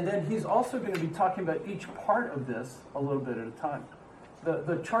 And then he's also going to be talking about each part of this a little bit at a time.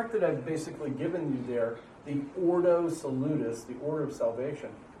 The chart that I've basically given you there, the Ordo Salutis, the order of salvation,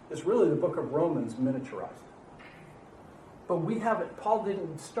 is really the book of Romans miniaturized. But we haven't, Paul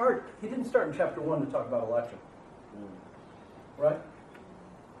didn't start in chapter 1 to talk about election. Right?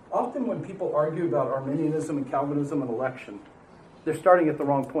 Often when people argue about Arminianism and Calvinism and election, they're starting at the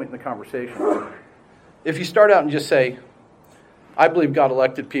wrong point in the conversation. If you start out and just say, I believe God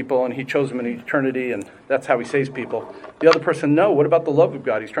elected people and he chose them in eternity and that's how he saves people. The other person, no, what about the love of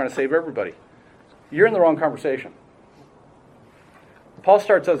God? He's trying to save everybody. You're in the wrong conversation. Paul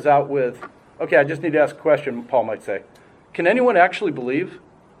starts us out with, okay, I just need to ask a question, Paul might say. Can anyone actually believe?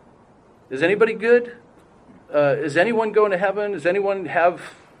 Is anybody good? Is anyone going to heaven? Does anyone have...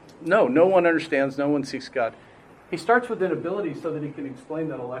 No one understands. No one seeks God. He starts with inability so that he can explain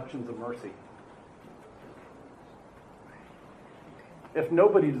that election's a mercy. If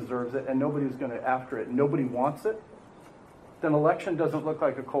nobody deserves it and nobody's going to after it, nobody wants it, then election doesn't look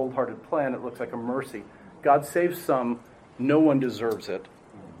like a cold-hearted plan. It looks like a mercy. God saves some. No one deserves it.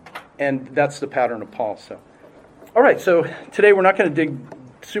 And that's the pattern of Paul. So, all right, so today we're not going to dig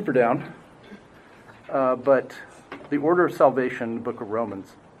super down, but the order of salvation, the book of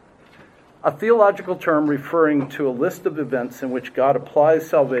Romans. A theological term referring to a list of events in which God applies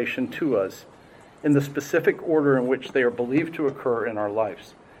salvation to us in the specific order in which they are believed to occur in our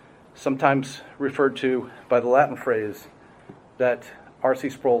lives. Sometimes referred to by the Latin phrase that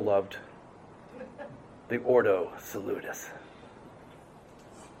R.C. Sproul loved, the Ordo Salutis.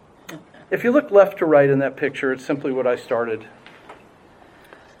 If you look left to right in that picture, it's simply what I started.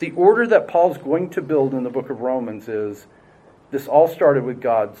 The order that Paul's going to build in the book of Romans is, this all started with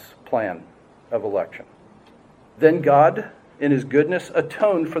God's plan of election. Then God, in his goodness,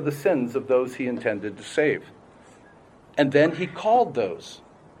 atoned for the sins of those he intended to save. And then he called those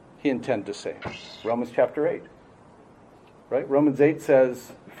he intended to save. Romans chapter 8. Right? Romans 8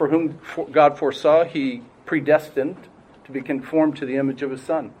 says, for whom God foresaw, he predestined to be conformed to the image of his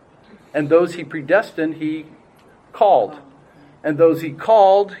Son. And those he predestined, he called. And those he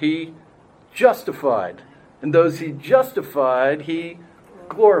called, he justified. And those he justified, he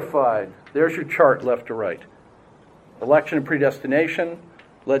glorified. There's your chart left to right. Election and predestination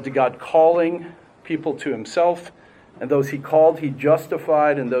led to God calling people to himself. And those he called, he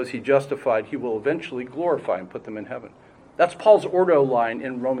justified. And those he justified, he will eventually glorify and put them in heaven. That's Paul's ordo line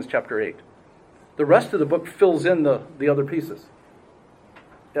in Romans chapter 8. The rest of the book fills in the other pieces.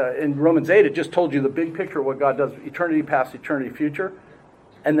 In Romans 8, it just told you the big picture of what God does, eternity past, eternity future.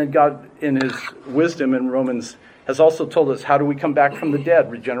 And then God, in his wisdom in Romans, has also told us, how do we come back from the dead,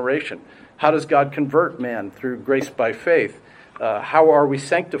 regeneration? How does God convert man through grace by faith? How are we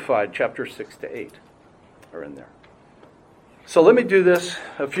sanctified? Chapter 6 to 8 are in there. So let me do this.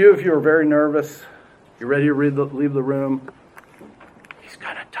 A few of you are very nervous. You're ready to leave the room. He's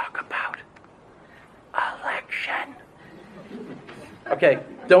going to talk about election. Okay,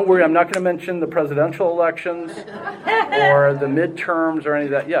 don't worry. I'm not going to mention the presidential elections or the midterms or any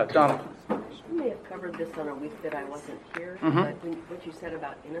of that. Yeah, Donna. You may have covered this on a week that I wasn't here, Mm-hmm. but what you said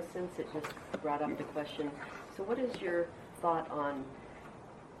about innocence, it just brought up the question. So what is your thought on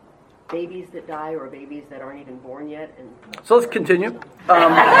babies that die or babies that aren't even born yet? And So let's continue.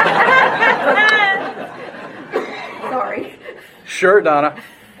 sorry. Sure, Donna.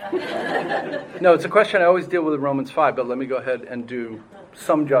 No, it's a question I always deal with in Romans 5, but let me go ahead and do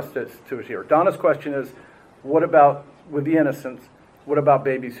some justice to it here. Donna's question is, what about, with the innocents, what about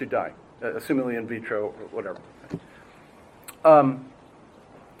babies who die, assumingly in vitro or whatever?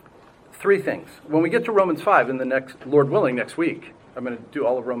 Three things. When we get to Romans 5 in the next, Lord willing, next week, I'm going to do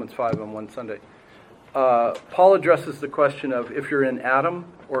all of Romans 5 on one Sunday. Paul addresses the question of if you're in Adam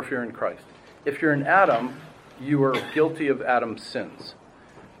or if you're in Christ. If you're in Adam, you are guilty of Adam's sins.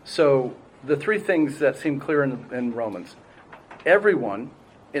 So the three things that seem clear in Romans. Everyone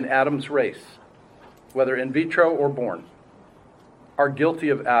in Adam's race, whether in vitro or born, are guilty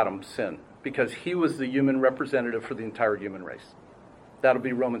of Adam's sin because he was the human representative for the entire human race. That'll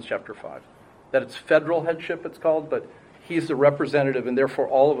be Romans chapter 5. That it's federal headship, it's called, but he's the representative, and therefore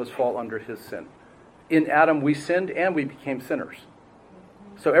all of us fall under his sin. In Adam, we sinned and we became sinners.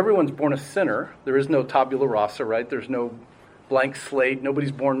 So everyone's born a sinner. There is no tabula rasa, right? There's no blank slate.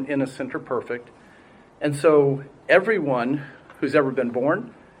 Nobody's born innocent or perfect. And so everyone who's ever been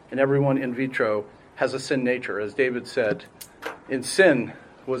born and everyone in vitro has a sin nature. As David said, in sin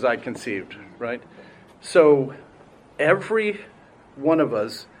was I conceived, right? So every one of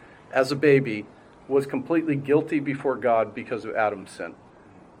us as a baby was completely guilty before God because of Adam's sin.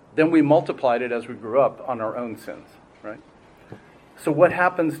 Then we multiplied it as we grew up on our own sins, right? So what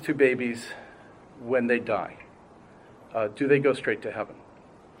happens to babies when they die? Do they go straight to heaven?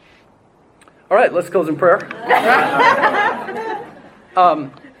 All right, let's close in prayer.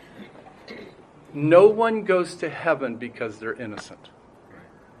 No one goes to heaven because they're innocent.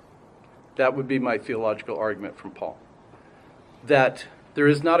 That would be my theological argument from Paul. That there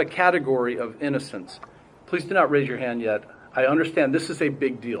is not a category of innocence. Please do not raise your hand yet. I understand this is a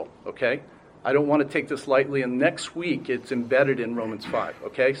big deal, okay? I don't want to take this lightly, and next week it's embedded in Romans 5,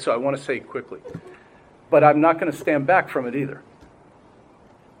 okay? So I want to say it quickly. But I'm not going to stand back from it either.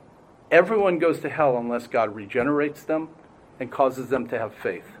 Everyone goes to hell unless God regenerates them and causes them to have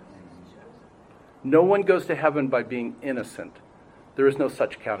faith. No one goes to heaven by being innocent. There is no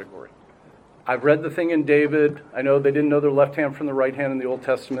such category. I've read the thing in David. I know they didn't know their left hand from the right hand in the Old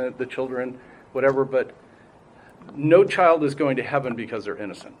Testament, the children, whatever, but no child is going to heaven because they're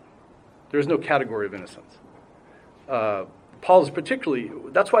innocent. There is no category of innocence. Paul is particularly,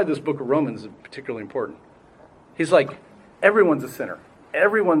 that's why this book of Romans is particularly important. He's like, everyone's a sinner.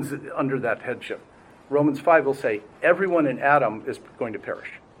 Everyone's under that headship. Romans 5 will say, everyone in Adam is going to perish.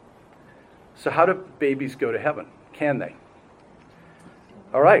 So how do babies go to heaven? Can they?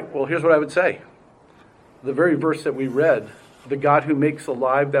 All right, well, here's what I would say. The very verse that we read, the God who makes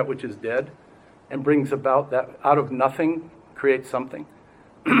alive that which is dead and brings about that out of nothing, creates something.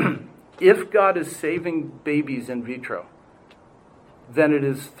 If God is saving babies in vitro, then it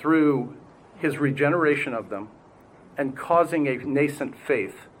is through his regeneration of them and causing a nascent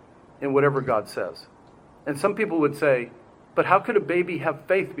faith in whatever God says. And some people would say, but how could a baby have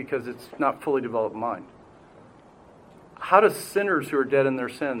faith because it's not fully developed mind? How do sinners who are dead in their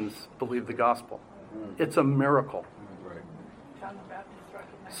sins believe the gospel? It's a miracle.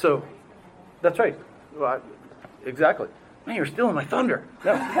 So, that's right. Well, exactly. Man, you're stealing my thunder.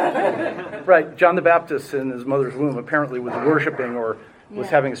 No. Right, John the Baptist in his mother's womb apparently was worshiping or was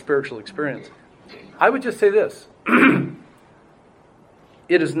having a spiritual experience. I would just say this.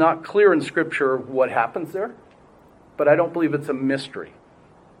 It is not clear in Scripture what happens there, but I don't believe it's a mystery.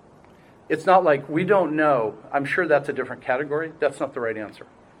 It's not like we don't know. I'm sure that's a different category. That's not the right answer.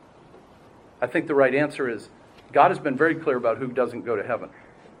 I think the right answer is God has been very clear about who doesn't go to heaven.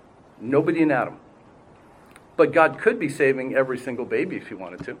 Nobody in Adam. But God could be saving every single baby if he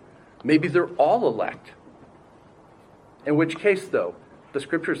wanted to. Maybe they're all elect. In which case, though, the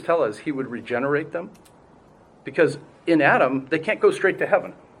scriptures tell us he would regenerate them. Because in Adam, they can't go straight to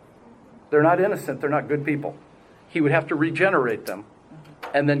heaven. They're not innocent. They're not good people. He would have to regenerate them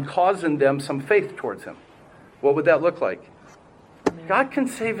and then cause in them some faith towards him. What would that look like? God can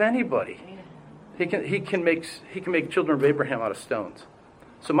save anybody. He can make children of Abraham out of stones.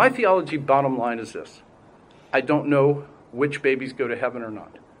 So my theology, bottom line, is this. I don't know which babies go to heaven or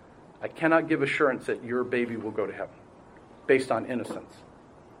not. I cannot give assurance that your baby will go to heaven based on innocence.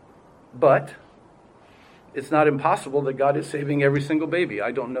 But it's not impossible that God is saving every single baby.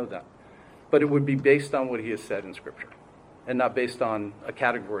 I don't know that. But it would be based on what he has said in Scripture and not based on a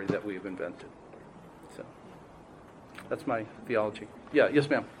category that we've invented. So that's my theology. Yeah, yes,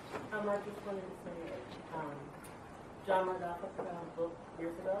 ma'am. I just wanted to say, John Margolis put out a book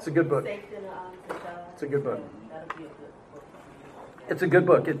years ago. It's a good book. Saved in the Arms of God. It's a good book. That'll be a good book. It's a good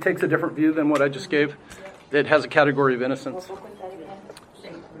book. It takes a different view than what I just gave. It has a category of innocence. What book was that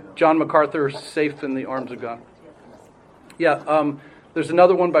again? John MacArthur, Safe in the Arms of God. Yeah, there's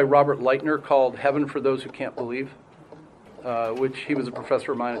another one by Robert Leitner called Heaven for Those Who Can't Believe, which he was a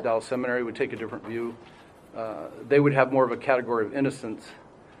professor of mine at Dallas Seminary, would take a different view. They would have more of a category of innocence,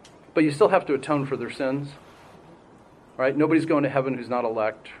 but you still have to atone for their sins, right? Nobody's going to heaven who's not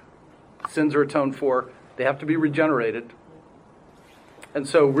elect. Sins are atoned for. They have to be regenerated. And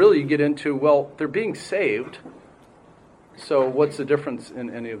so really you get into, well, they're being saved, so what's the difference in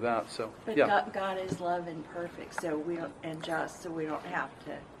any of that? So, But yeah. God is love and perfect, so we don't, and just, so we don't have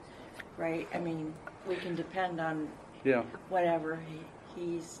to, right? I mean, we can depend on Yeah. whatever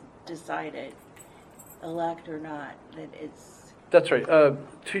he's decided, elect or not, that it's... That's right.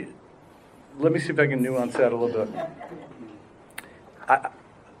 Let me see if I can nuance that a little bit.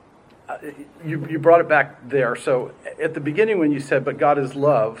 You brought it back there. So at the beginning when you said, but God is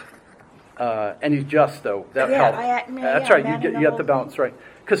love, and he's just, though, that helped. That's right. You get the balance right.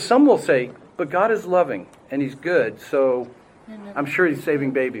 Because some will say, but God is loving, and he's good, so I'm sure he's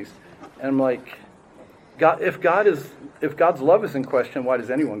saving babies. And I'm like, if God's love is in question, why does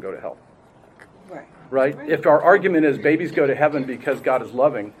anyone go to hell? Right? If our argument is babies go to heaven because God is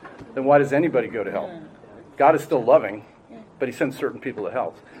loving, then why does anybody go to hell? God is still loving, but he sends certain people to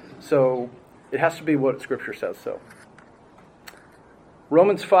hell. So it has to be what Scripture says so.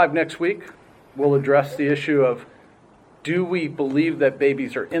 Romans 5 next week will address the issue of, do we believe that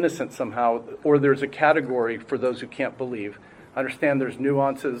babies are innocent somehow, or there's a category for those who can't believe? I understand there's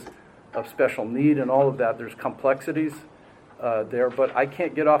nuances of special need and all of that. There's complexities there, but I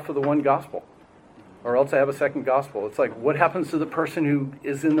can't get off of the one gospel, or else I have a second gospel. It's like, what happens to the person who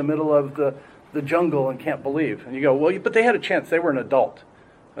is in the middle of the jungle and can't believe? And you go, well, but they had a chance. They were an adult.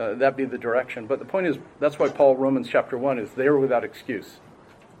 That'd be the direction. But the point is, that's why Romans chapter 1 is they are without excuse.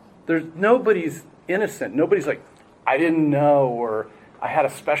 Nobody's innocent. Nobody's like, I didn't know, or I had a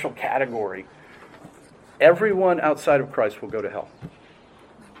special category. Everyone outside of Christ will go to hell.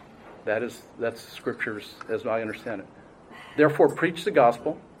 That's Scriptures as I understand it. Therefore, preach the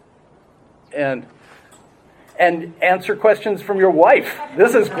gospel and answer questions from your wife.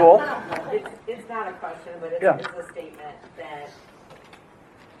 This is cool. It's not a question, but it's a statement that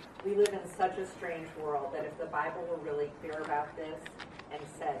we live in such a strange world that if the Bible were really clear about this and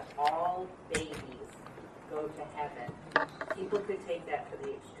said all babies go to heaven, people could take that to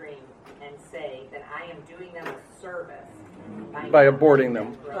the extreme and say that I am doing them a service by aborting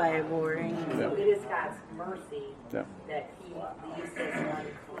them. By aborting. So it is God's mercy that he leaves this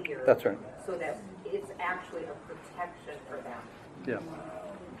unclear. That's right. So that it's actually a protection for them. Yeah.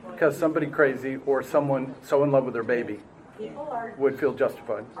 Because somebody crazy or someone so in love with their baby would feel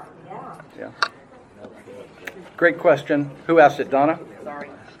justified. Yeah. Great question. Who asked it? Donna? Sorry.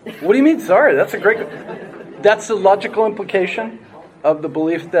 What do you mean, sorry? That's that's the logical implication of the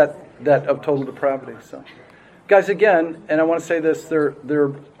belief that of total depravity. So, guys, again, and I want to say this,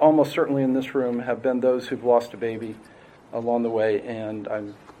 there almost certainly in this room have been those who've lost a baby along the way, and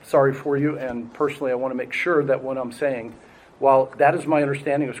I'm sorry for you, and personally I want to make sure that what I'm saying, while that is my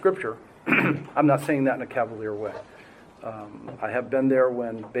understanding of Scripture, I'm not saying that in a cavalier way. I have been there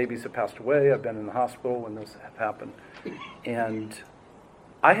when babies have passed away. I've been in the hospital when this have happened. And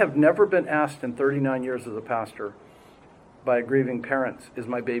I have never been asked in 39 years as a pastor by a grieving parents, is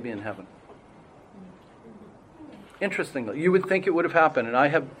my baby in heaven? Interestingly, you would think it would have happened, and I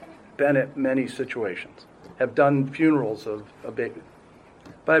have been at many situations, have done funerals of a baby.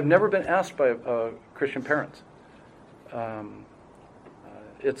 but I've never been asked by Christian parents.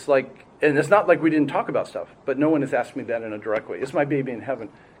 It's like, and it's not like we didn't talk about stuff, but no one has asked me that in a direct way. Is my baby in heaven?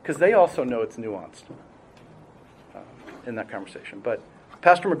 Because they also know it's nuanced in that conversation. But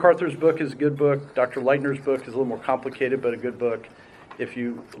Pastor MacArthur's book is a good book. Dr. Leitner's book is a little more complicated, but a good book if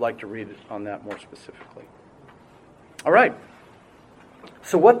you like to read it on that more specifically. All right.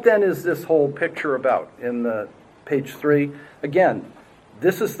 So what then is this whole picture about in the page 3? Again,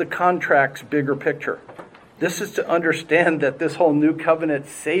 this is the contract's bigger picture. This is to understand that this whole new covenant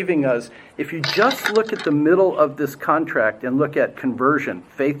saving us, if you just look at the middle of this contract and look at conversion,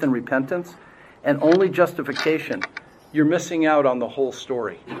 faith and repentance, and only justification, you're missing out on the whole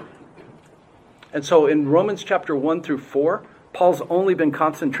story. And so in Romans chapter 1 through 4, Paul's only been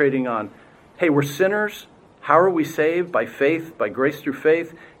concentrating on, hey, we're sinners. How are we saved? By faith, by grace through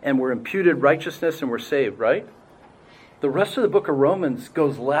faith, and we're imputed righteousness and we're saved, right? The rest of the book of Romans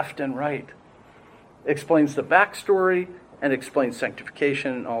goes left and right. Explains the backstory and explains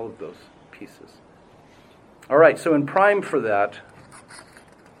sanctification and all of those pieces. All right, so in prime for that,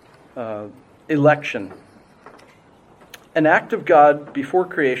 election. An act of God before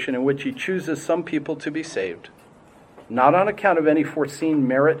creation in which he chooses some people to be saved, not on account of any foreseen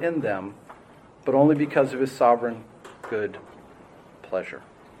merit in them, but only because of his sovereign good pleasure.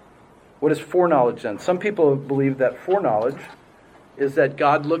 What is foreknowledge then? Some people believe that foreknowledge is that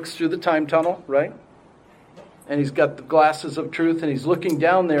God looks through the time tunnel, right? And he's got the glasses of truth, and he's looking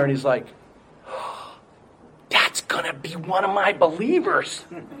down there, and he's like, oh, that's going to be one of my believers.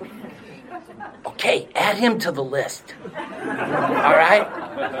 Okay, add him to the list. All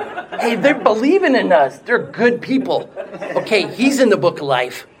right? Hey, they're believing in us. They're good people. Okay, he's in the book of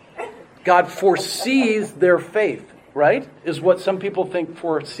life. God foresees their faith, right? Is what some people think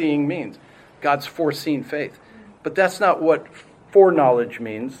foreseeing means. God's foreseen faith. But that's not what foreknowledge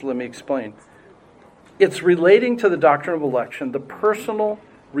means. Let me explain. It's relating to the doctrine of election, the personal,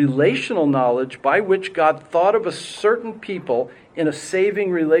 relational knowledge by which God thought of a certain people in a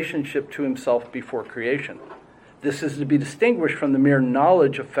saving relationship to himself before creation. This is to be distinguished from the mere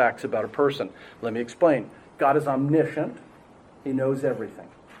knowledge of facts about a person. Let me explain. God is omniscient. He knows everything.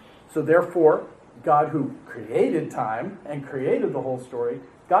 So therefore, God who created time and created the whole story,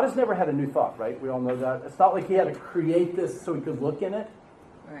 God has never had a new thought, right? We all know that. It's not like he had to create this so he could look in it.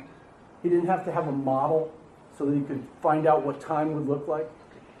 Right. He didn't have to have a model so that he could find out what time would look like.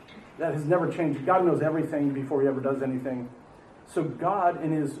 That has never changed. God knows everything before he ever does anything. So God,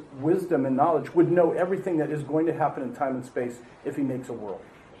 in his wisdom and knowledge, would know everything that is going to happen in time and space if he makes a world.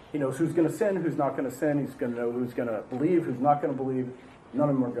 He knows who's going to sin, who's not going to sin. He's going to know who's going to believe, who's not going to believe. None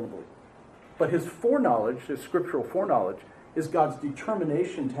of them are going to believe. But his foreknowledge, his scriptural foreknowledge, is God's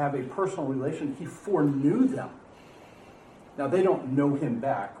determination to have a personal relation. He foreknew them. Now, they don't know him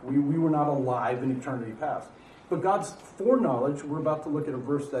back. We were not alive in eternity past. But God's foreknowledge, we're about to look at a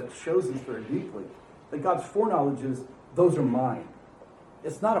verse that shows this very deeply, that God's foreknowledge is, those are mine.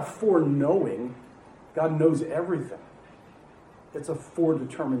 It's not a foreknowing. God knows everything. It's a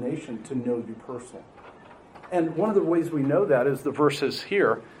foredetermination to know you personally. And one of the ways we know that is the verses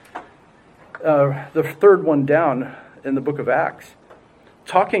here. The third one down in the book of Acts,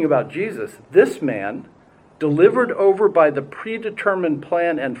 talking about Jesus, this man, delivered over by the predetermined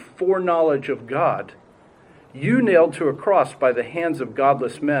plan and foreknowledge of God, you nailed to a cross by the hands of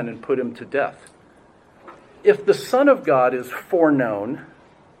godless men and put him to death. If the Son of God is foreknown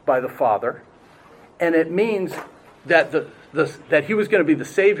by the Father, and it means that that he was going to be the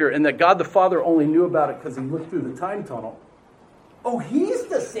Savior and that God the Father only knew about it because he looked through the time tunnel, oh, he's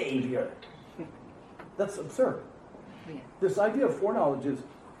the Savior. That's absurd. This idea of foreknowledge is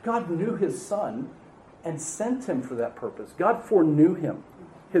God knew his Son and sent him for that purpose. God foreknew him,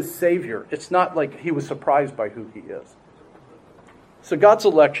 his Savior. It's not like he was surprised by who he is. So God's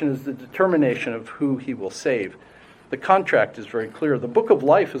election is the determination of who he will save. The contract is very clear. The book of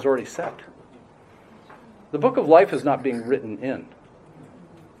life is already set. The book of life is not being written in.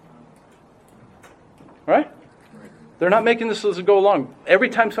 Right? They're not making this as they go along. Every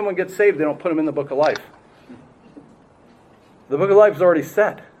time someone gets saved, they don't put them in the book of life. The book of life is already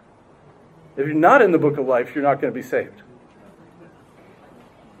set. If you're not in the book of life, you're not going to be saved.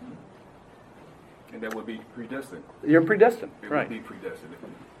 And that would be predestined. You're predestined, It right? would be predestined.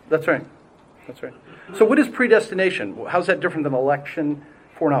 That's right. That's right. So what is predestination? How's that different than election?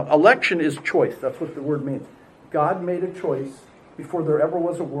 Foreknowledge. Election is choice. That's what the word means. God made a choice before there ever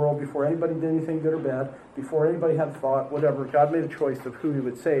was a world, before anybody did anything good or bad, before anybody had thought, whatever. God made a choice of who he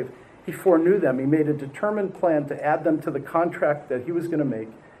would save. He foreknew them. He made a determined plan to add them to the contract that he was going to make,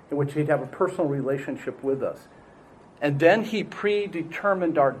 in which he'd have a personal relationship with us. And then he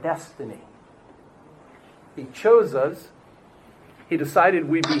predetermined our destiny. He chose us. He decided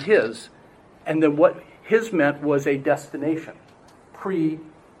we'd be his. And then what his meant was a destination.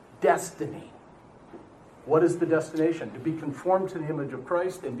 Predestiny. What is the destination? To be conformed to the image of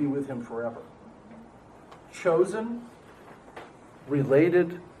Christ and be with him forever. Chosen,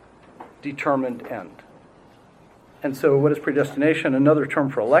 related, determined end. And so what is predestination? Another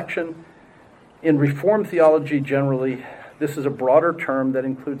term for election. In Reformed theology generally, this is a broader term that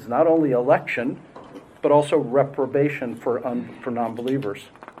includes not only election, but also reprobation for non-believers.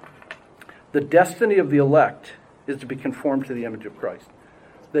 The destiny of the elect is to be conformed to the image of Christ.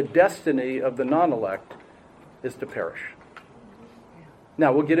 The destiny of the non-elect is to perish.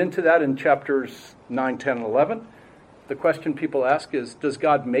 Now, we'll get into that in chapters 9, 10, and 11. The question people ask is, does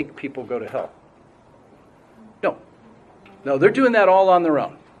God make people go to hell? No. No, they're doing that all on their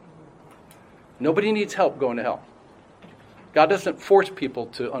own. Nobody needs help going to hell. God doesn't force people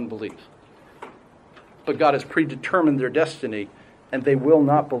to unbelief. But God has predetermined their destiny, and they will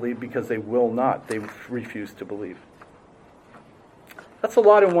not believe because they will not. They refuse to believe. That's a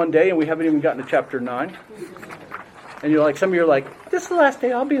lot in one day, and we haven't even gotten to chapter 9. And you're like, some of you are like, this is the last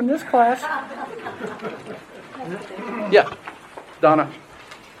day I'll be in this class. Yeah, Donna.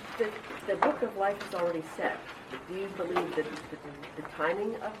 The book of life is already set. Do you believe that the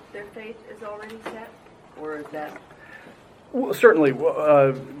timing of their faith is already set? Or is that... Well, certainly.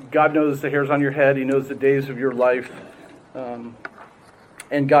 God knows the hairs on your head. He knows the days of your life.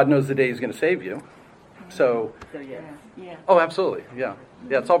 And God knows the day he's going to save you. So yes. Yeah. Oh, absolutely. Yeah.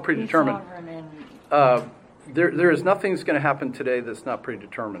 Yeah, it's all predetermined. There is nothing that's going to happen today that's not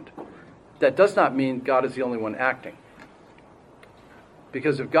predetermined. That does not mean God is the only one acting.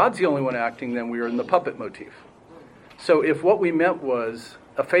 Because if God's the only one acting, then we are in the puppet motif. So if what we meant was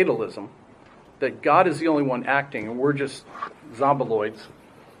a fatalism, that God is the only one acting and we're just zombiloids,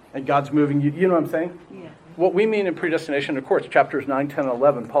 and God's moving, you know what I'm saying? Yeah. What we mean in predestination, of course, chapters 9, 10, and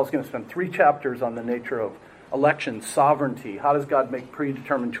 11, Paul's going to spend 3 chapters on the nature of election, sovereignty, how does God make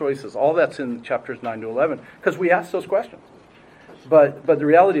predetermined choices? All that's in chapters 9 to 11, because we ask those questions. But the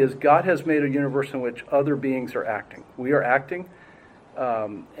reality is God has made a universe in which other beings are acting. We are acting,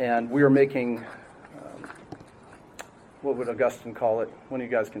 and we are making, what would Augustine call it? One of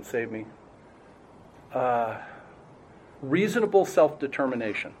you guys can save me. Reasonable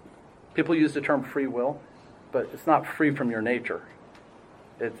self-determination. People use the term free will, but it's not free from your nature.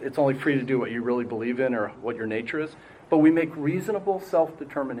 It's only free to do what you really believe in or what your nature is. But we make reasonable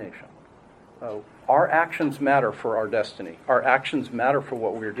self-determination. Our actions matter for our destiny. Our actions matter for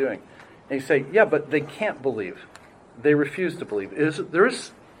what we're doing. And you say, yeah, but they can't believe. They refuse to believe.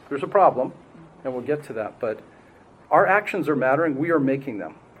 There's a problem, and we'll get to that. But our actions are mattering. We are making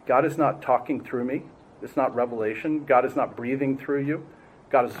them. God is not talking through me. It's not revelation. God is not breathing through you.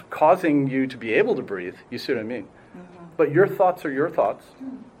 God is causing you to be able to breathe. You see what I mean? Mm-hmm. But your thoughts are your thoughts.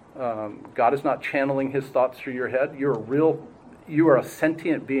 God is not channeling his thoughts through your head. You are a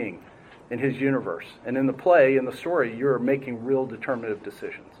sentient being in his universe. And in the play, in the story, you're making real determinative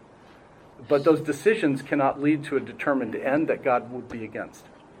decisions. But those decisions cannot lead to a determined end that God would be against.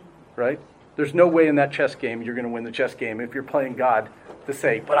 Right? There's no way in that chess game you're going to win the chess game if you're playing God to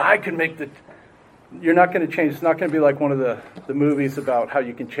say, but I can make the... You're not going to change. It's not going to be like one of the movies about how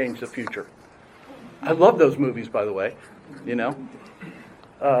you can change the future. I love those movies, by the way. You know?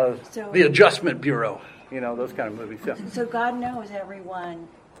 The Adjustment Bureau. You know, those kind of movies. Yeah. So God knows everyone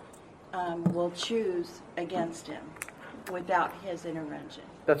will choose against him without his intervention.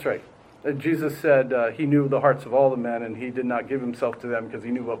 That's right. Jesus said he knew the hearts of all the men, and he did not give himself to them because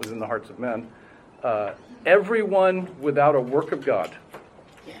he knew what was in the hearts of men. Everyone without a work of God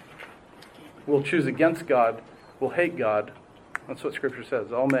will choose against God, will hate God. That's what Scripture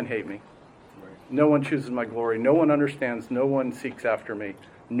says. All men hate me. No one chooses my glory. No one understands. No one seeks after me.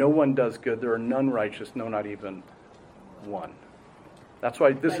 No one does good. There are none righteous, no, not even one. That's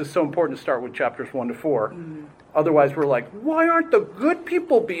why this is so important to start with chapters 1 to 4. Mm-hmm. Otherwise, we're like, why aren't the good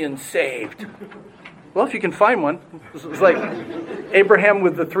people being saved? Well, if you can find one. It's like Abraham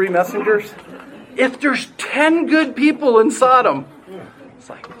with the 3 messengers. If there's 10 good people in Sodom,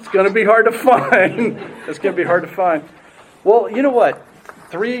 it's going to be hard to find. It's going to be hard to find. Well, you know what?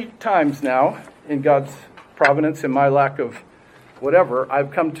 3 times now, in God's providence and my lack of whatever,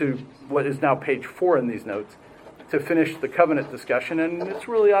 I've come to what is now page 4 in these notes to finish the covenant discussion, and it's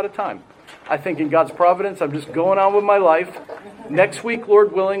really out of time. I think in God's providence, I'm just going on with my life. Next week,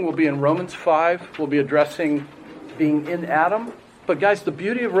 Lord willing, we'll be in Romans 5. We'll be addressing being in Adam. But guys, the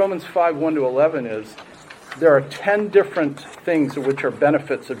beauty of Romans 5, 1 to 11 is there are 10 different things which are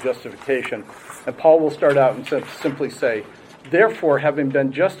benefits of justification. And Paul will start out and simply say, therefore, having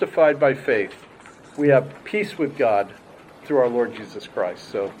been justified by faith, we have peace with God through our Lord Jesus Christ.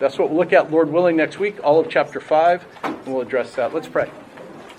 So that's what we'll look at, Lord willing, next week, all of chapter 5, and we'll address that. Let's pray.